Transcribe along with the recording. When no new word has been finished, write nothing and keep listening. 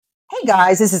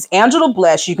Guys, this is Angela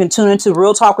Bless. You can tune into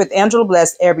Real Talk with Angela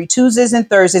Bless every Tuesdays and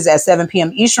Thursdays at 7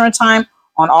 p.m. Eastern Time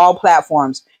on all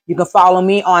platforms. You can follow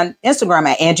me on Instagram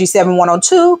at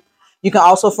Angie7102. You can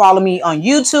also follow me on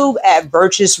YouTube at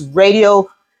Virtuous Radio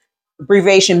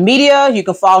Abbreviation Media. You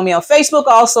can follow me on Facebook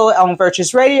also on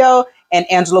Virtuous Radio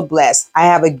and Angela Bless. I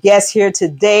have a guest here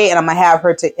today, and I'm going to have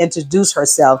her to introduce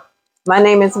herself. My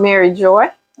name is Mary Joy.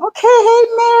 Okay, hey,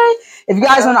 Mary. If you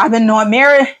guys don't know, I've been knowing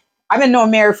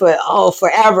Mary for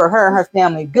forever. Her and her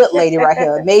family, good lady right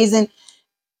here, amazing,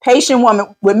 patient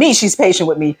woman with me. She's patient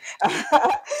with me.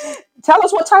 Tell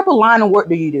us, what type of line of work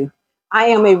do you do? I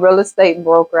am a real estate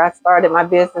broker. I started my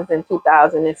business in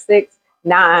 2006.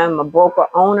 Now I'm a broker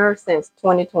owner since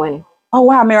 2020. Oh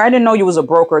wow, Mary! I didn't know you was a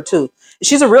broker too.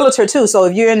 She's a realtor too. So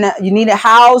if you need a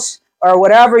house or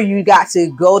whatever, you got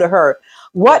to go to her.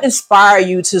 What inspired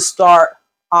you to start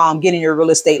getting your real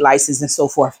estate license and so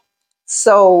forth?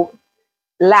 So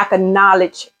lack of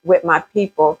knowledge with my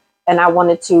people, and I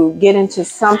wanted to get into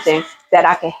something that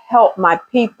I can help my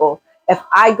people. If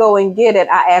I go and get it,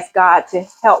 I ask God to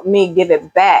help me give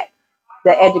it back,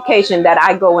 the education that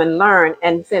I go and learn.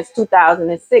 And since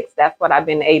 2006, that's what I've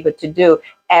been able to do.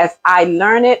 As I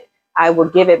learn it, I will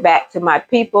give it back to my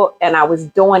people, and I was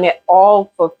doing it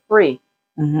all for free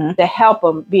to help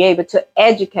them be able to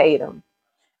educate them.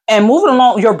 And moving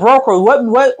along, your broker,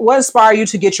 what inspired you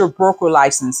to get your broker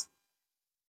license?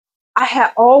 I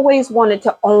had always wanted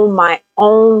to own my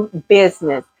own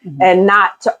business and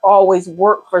not to always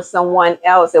work for someone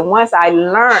else. And once I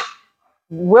learned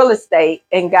real estate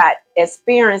and got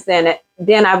experience in it,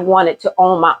 then I wanted to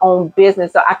own my own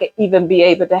business so I could even be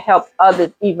able to help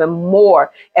others even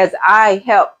more. As I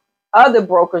help other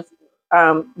brokers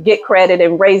get credit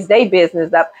and raise their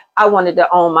business up, I wanted to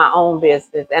own my own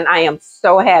business. And I am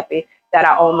so happy that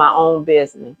I own my own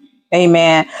business.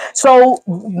 Amen. So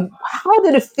how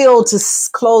did it feel to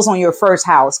close on your first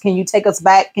house? Can you take us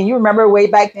back? Can you remember way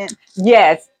back then?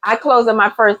 Yes, I closed on my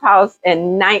first house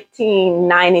in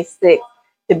 1996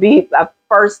 to be a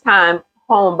first time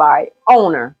home buyer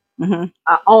owner.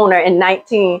 Owner in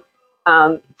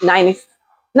 1990.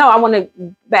 No, I want to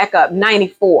back up.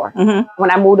 94.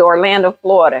 When I moved to Orlando,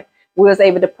 Florida, we was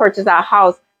able to purchase our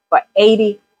house for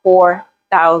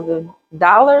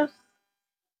 $84,000.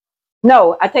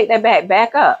 No, I take that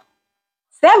back up.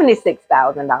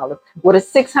 $76,000 with a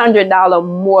 $600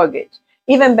 mortgage.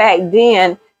 Even back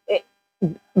then,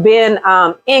 being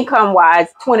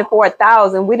income-wise,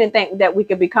 $24,000, we didn't think that we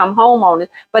could become homeowners,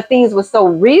 but things were so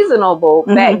reasonable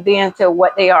back then to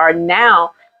what they are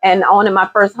now. And owning my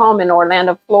first home in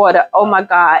Orlando, Florida, oh my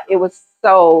God, it was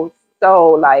so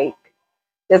like,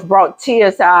 just brought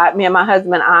tears to me and my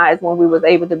husband's eyes when we was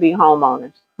able to be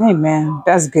homeowners. Amen.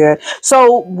 That's good.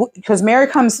 So, because Mary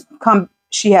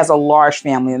she has a large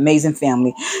family, amazing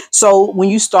family. So when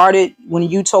you told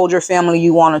your family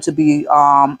you wanted to be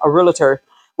a realtor,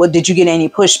 did you get any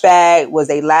pushback? Was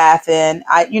they laughing?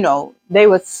 They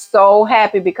were so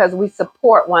happy because we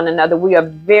support one another. We are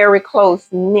very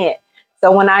close knit.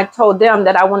 So when I told them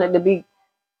that I wanted to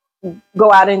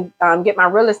go out and get my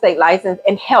real estate license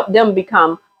and help them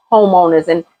become homeowners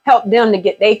and help them to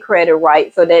get their credit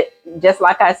right, so that, just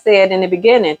like I said in the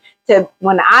beginning,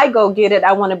 when I go get it,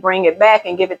 I want to bring it back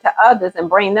and give it to others and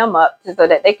bring them up so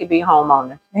that they could be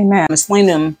homeowners. Amen. Explain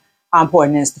to them how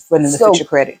important it is for them to fix your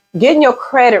credit. Getting your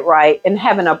credit right and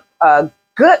having a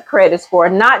good credit score,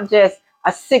 not just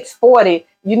a 640.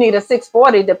 You need a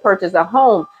 640 to purchase a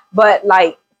home, but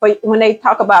when they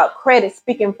talk about credit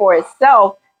speaking for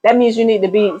itself, that means you need to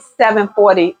be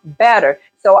 740 better.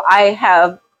 So I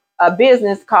have a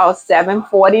business called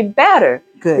 740 Better.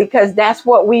 Good. Because that's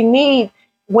what we need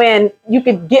when you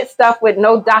could get stuff with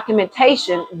no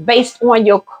documentation based on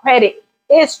your credit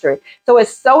history. So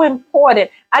it's so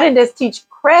important. I didn't just teach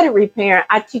credit repair.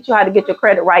 I teach you how to get your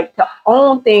credit right, to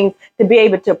own things, to be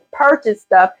able to purchase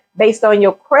stuff based on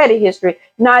your credit history,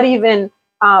 not even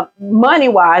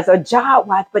money-wise or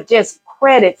job-wise, but just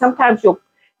credit. Sometimes you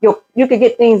could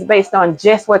get things based on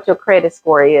just what your credit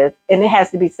score is, and it has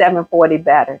to be 740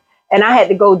 better. And I had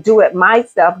to go do it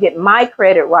myself, get my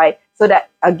credit right, so that,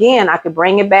 again, I could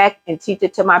bring it back and teach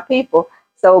it to my people.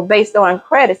 So based on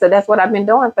credit. So that's what I've been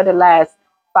doing for the last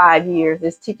 5 years,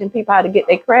 is teaching people how to get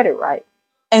their credit right.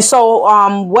 And so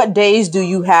what days do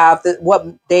you have, what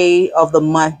day of the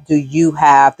month do you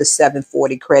have the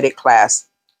 740 credit class?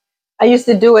 I used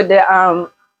to do it the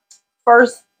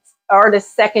first or the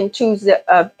second Tuesday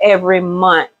of every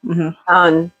month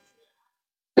on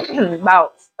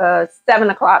about 7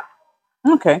 o'clock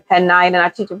at night. And I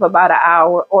teach it for about an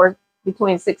hour, or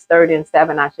between 6:30 and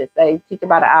 7, I should say. Teach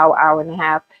about an hour and a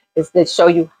half, is to show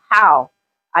you how.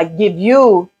 I give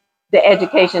you the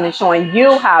education and showing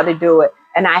you how to do it.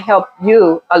 And I help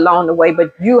you along the way,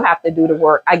 but you have to do the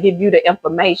work. I give you the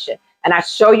information and I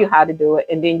show you how to do it,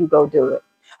 and then you go do it.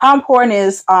 How important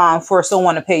is for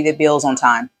someone to pay their bills on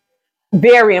time?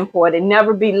 Very important.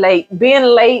 Never be late. Being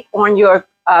late on your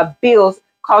bills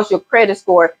cause your credit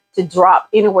score to drop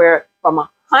anywhere from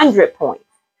 100 points.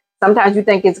 Sometimes you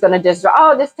think it's going to just drop,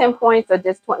 oh, just 10 points or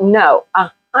just 20. No,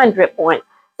 100 points.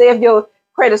 Say if your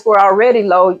credit score already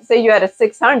low, say you're at a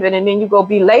 600 and then you go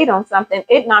be late on something,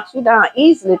 it knocks you down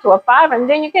easily to a 500 and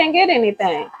then you can't get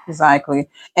anything. Exactly.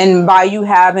 And by you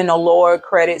having a lower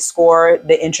credit score,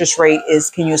 the interest rate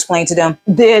is, can you explain to them?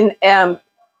 Then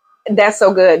that's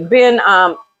so good. Ben,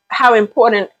 how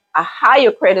important a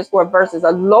higher credit score versus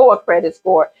a lower credit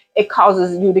score, it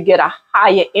causes you to get a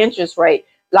higher interest rate,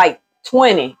 like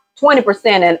 20%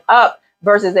 and up,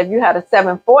 versus if you had a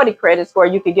 740 credit score,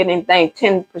 you could get anything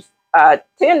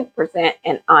 10%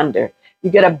 and under. You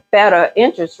get a better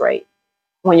interest rate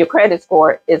when your credit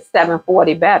score is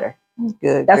 740 better.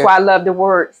 Good. That's why I love the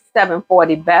word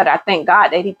 740 better. I thank God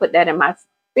that he put that in my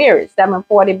spirit,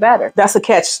 740 better. That's a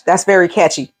catch. That's very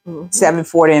catchy.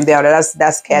 740 and better.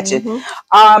 That's catchy.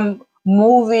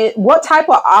 What type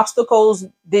of obstacles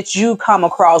did you come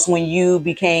across when you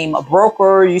became a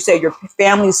broker? You said your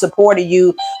family supported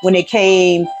you when it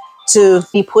came to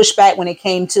be pushback, when it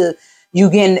came to you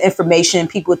getting information,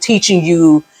 people teaching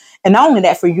you, and not only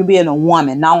that, for you being a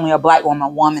woman, not only a black woman, a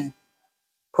woman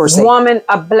per se.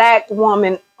 A black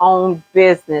woman owned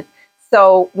business.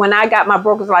 So when I got my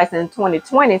broker's license in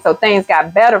 2020, so things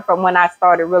got better from when I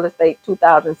started real estate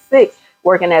 2006,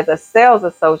 working as a sales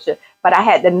associate. But I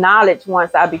had the knowledge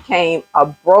once I became a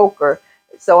broker.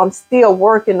 So I'm still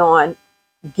working on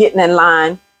getting in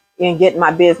line and getting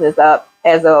my business up.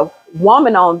 As a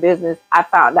woman-owned business, I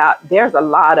found out there's a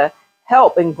lot of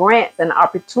help and grants and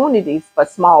opportunities for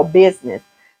small business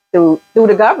through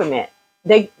the government.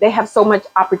 They have so much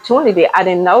opportunity. I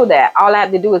didn't know that. All I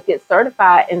have to do is get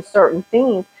certified in certain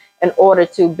things in order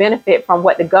to benefit from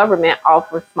what the government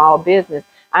offers small business.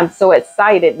 I'm so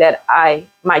excited that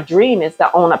my dream is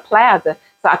to own a plaza.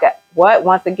 So I could,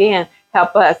 once again,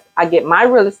 help us. I get my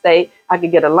real estate. I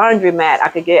could get a laundromat. I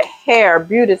could get hair,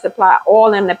 beauty supply,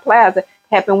 all in the plaza,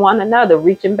 helping one another,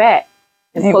 reaching back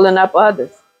and pulling up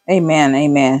others. Amen.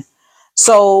 Amen.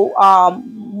 So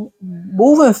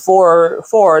moving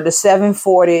forward, the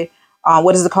 740,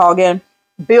 what is it called again?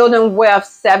 Building Wealth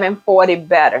 740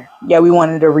 Better. Yeah, we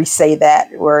wanted to re-say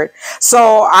that word.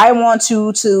 So I want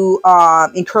you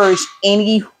to encourage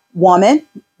any woman,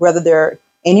 whether they're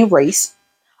any race,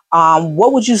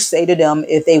 what would you say to them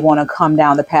if they want to come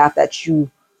down the path that you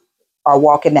are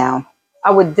walking down?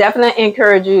 I would definitely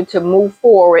encourage you to move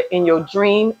forward in your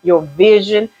dream, your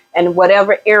vision, and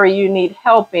whatever area you need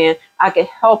help in. I could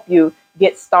help you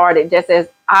get started just as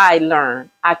I learned.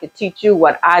 I could teach you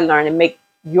what I learned and make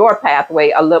your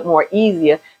pathway a little more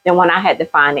easier than when I had to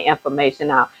find the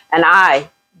information out. And I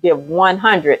give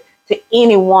 100 to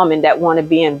any woman that want to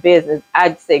be in business.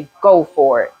 I'd say go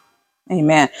for it.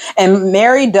 Amen. And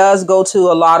Mary does go to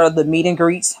a lot of the meet and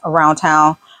greets around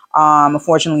town.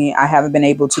 Unfortunately, I haven't been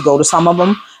able to go to some of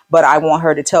them, but I want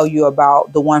her to tell you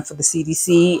about the one for the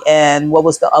CDC and what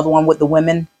was the other one with the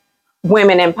women?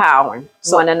 Women empowering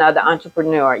one another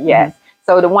entrepreneur. Yes.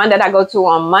 So the one that I go to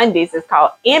on Mondays is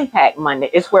called Impact Monday.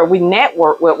 It's where we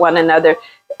network with one another,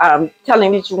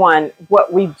 telling each one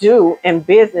what we do in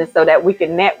business so that we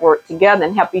can network together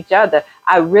and help each other.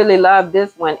 I really love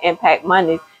this one, Impact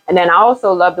Mondays. And then I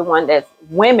also love the one that's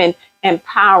Women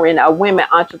Empowering a Women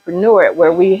Entrepreneur,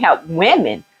 where we help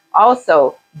women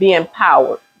also be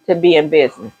empowered to be in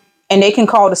business. And they can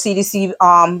call the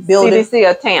CDC building. CDC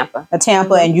of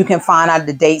Tampa. And you can find out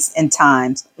the dates and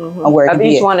times of where of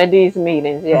each one of these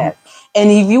meetings, yes.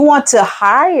 And if you want to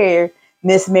hire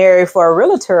Miss Mary for a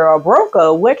realtor or a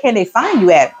broker, where can they find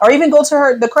you at? Or even go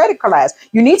to the credit class.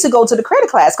 You need to go to the credit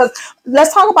class, because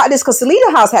let's talk about this, because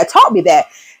Salida House had taught me that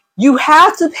you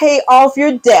have to pay off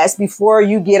your debts before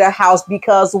you get a house.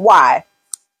 Because why?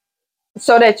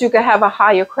 So that you can have a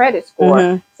higher credit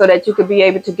score, so that you could be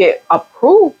able to get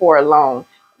approved for a loan.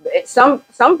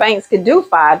 Some banks could do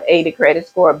 580 credit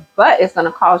score, but it's going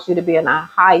to cost you to be in a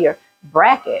higher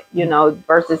bracket,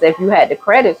 versus if you had the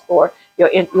credit score,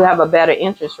 you have a better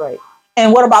interest rate.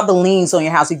 And what about the liens on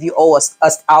your house if you owe us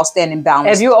outstanding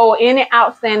balance? If you owe any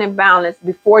outstanding balance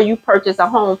before you purchase a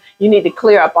home, you need to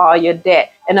clear up all your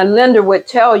debt. And a lender would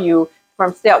tell you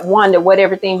from step one to what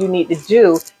everything you need to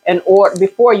do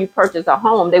before you purchase a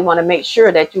home. They want to make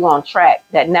sure that you're on track,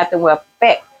 that nothing will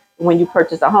affect when you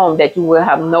purchase a home, that you will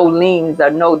have no liens or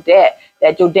no debt,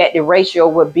 that your debt to ratio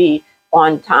will be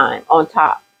on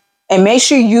top. And make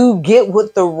sure you get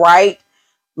with the right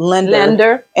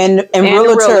lender and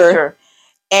realtor.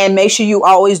 And make sure you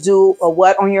always do a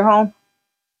what on your home?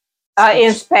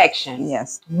 Inspection.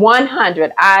 Yes.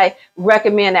 100. I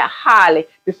recommend it highly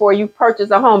before you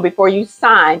purchase a home, before you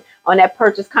sign on that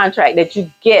purchase contract, that you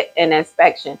get an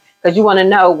inspection, because you want to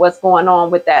know what's going on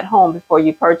with that home before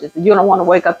you purchase it. You don't want to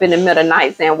wake up in the middle of the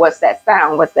night saying, what's that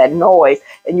sound? What's that noise?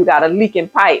 And you got a leaking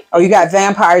pipe. Oh, you got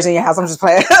vampires in your house. I'm just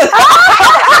playing.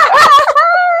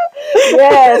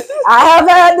 Yes, I have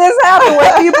had this happen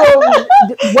where people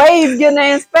waive getting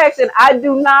an inspection. I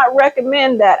do not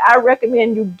recommend that. I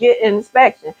recommend you get an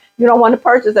inspection. You don't want to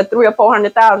purchase a $300,000 or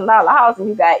 $400,000 house and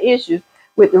you got issues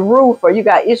with the roof or you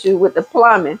got issues with the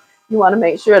plumbing. You want to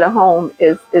make sure the home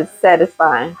is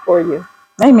satisfying for you.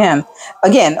 Amen.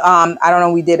 Again, I don't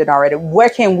know, we did it already. Where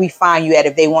can we find you at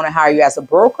if they want to hire you as a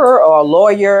broker or a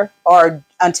lawyer or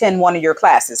attend one of your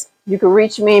classes? You can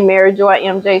reach me, Mary Joy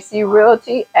MJC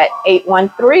Realty, at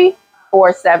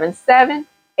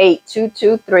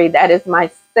 813-477-8223. That is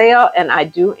my cell, and I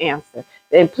do answer.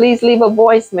 Then please leave a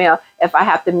voicemail if I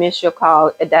have to miss your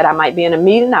call, that I might be in a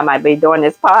meeting, I might be doing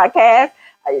this podcast.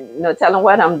 Tell them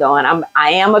what I'm doing.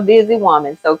 I am a busy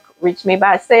woman, so reach me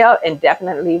by cell and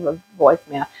definitely leave a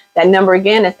voicemail. That number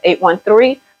again is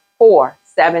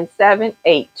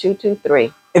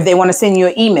 813-477-8223. If they want to send you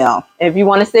an email. If you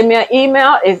want to send me an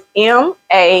email, it's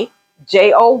MAJOY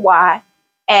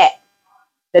at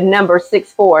the number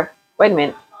 64. Wait a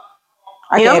minute.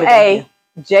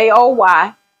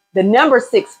 MAJOY, the number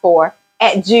 64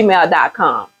 at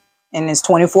gmail.com. And it's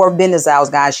 24 business hours,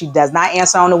 guys. She does not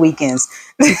answer on the weekends.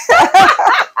 Business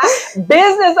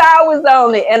hours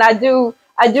only. And I do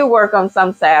work on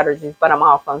some Saturdays, but I'm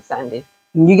off on Sundays.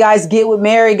 You guys get with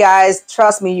Mary, guys.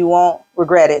 Trust me, you won't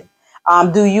regret it.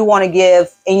 Do you want to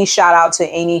give any shout out to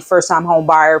any first-time home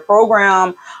buyer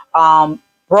program,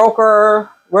 broker,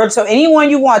 so anyone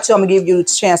you want to? I'm going to give you a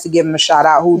chance to give them a shout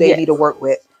out who they need to work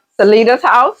with. Salita's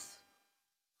House,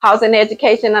 Housing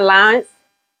Education Alliance,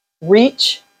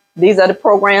 REACH. These are the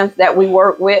programs that we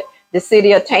work with. The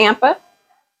City of Tampa.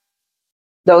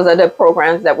 Those are the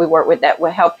programs that we work with that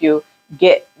will help you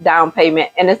get down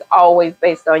payment. And it's always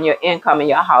based on your income and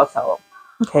your household.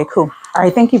 Okay, cool. All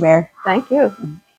right. Thank you, Mary. Thank you.